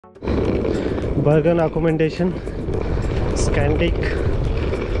Bergen accommodation, Scandic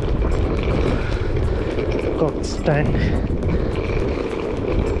Kokstad.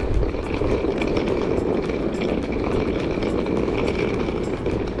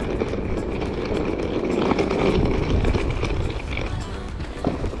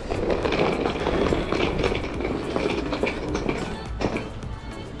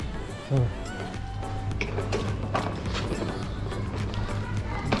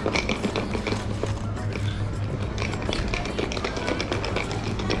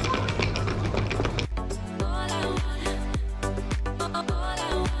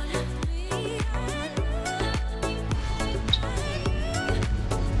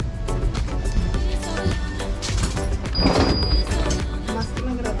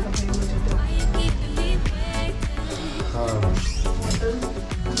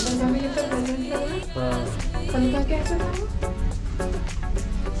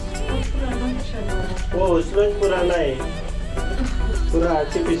 वो उसमें पुराना है, पूरा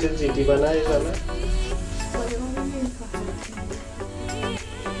आर्टिफिशियल सिटी बनाएगा ना।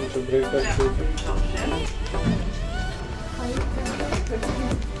 तो ब्रेकफास्ट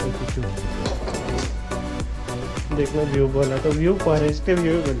देखना व्यू बोला तो व्यू फॉरेस्ट के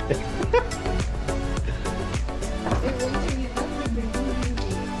व्यू बनते हैं।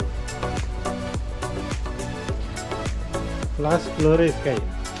 लास्ट फ्लोर है इसका ही।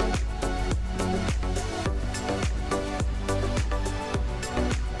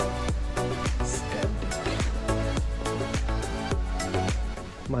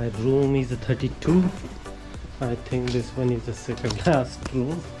 My room is 32. I think this one is the second last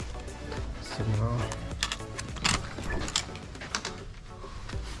room. So now,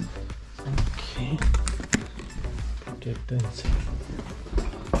 okay, put it inside.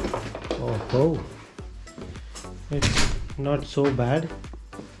 Oh, it's not so bad.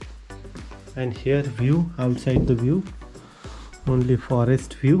 And here view, outside the view, only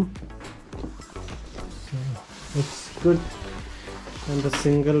forest view. So it's good. And the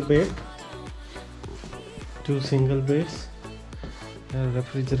single bed, 2 single beds, a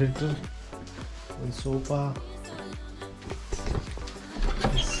refrigerator and sofa.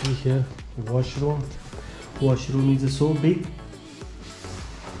 Let's see here, washroom. Washroom is so big.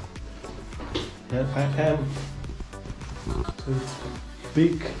 Here I am. So it's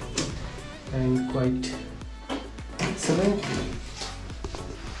big and quite excellent.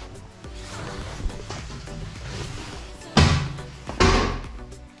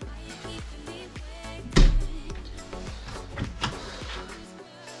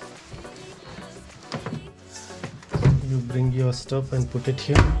 You bring your stuff and put it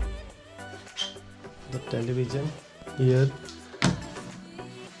here. The television here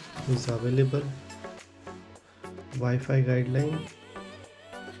is available. Wi-Fi guideline.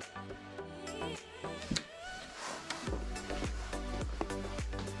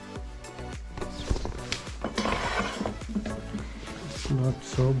 It's not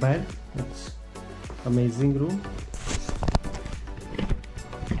so bad. It's amazing room.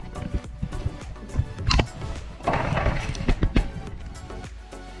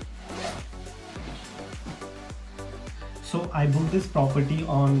 So I booked this property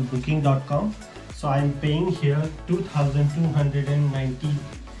on booking.com. So I'm paying here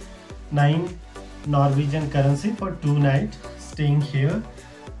 2,299 Norwegian currency for 2 nights staying here.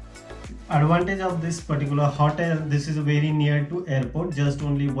 Advantage of this particular hotel, this is very near to airport, just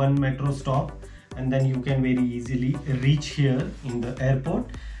only 1 metro stop, and then you can very easily reach here in the airport.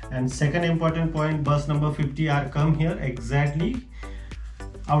 And second important point, bus number 50 are come here exactly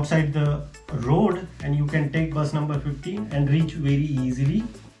outside the road, and you can take bus number 15 and reach very easily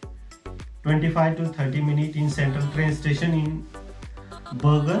 25 to 30 minutes in central train station in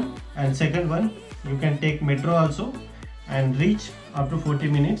Bergen. And second one, you can take metro also and reach up to 40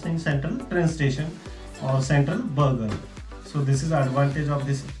 minutes in central train station or central Bergen. So this is the advantage of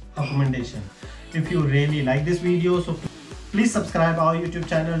this accommodation. If you really like this video, so please subscribe our YouTube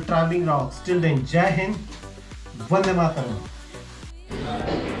channel Traveling Rocks. Till then, Jai Hind, Vande Mataram.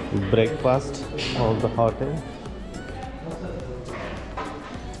 Breakfast of the hotel.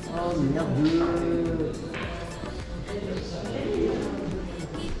 Oh,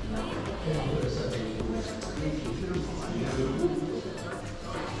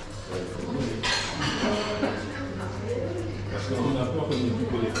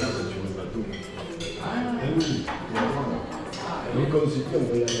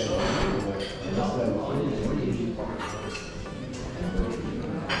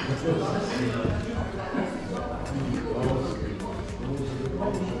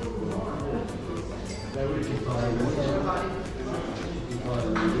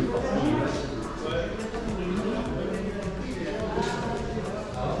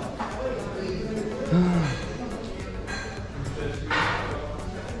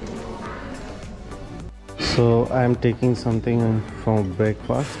 So I am taking something from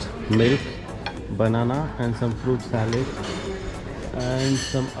breakfast: milk, banana and some fruit salad and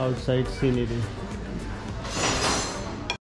some outside scenery.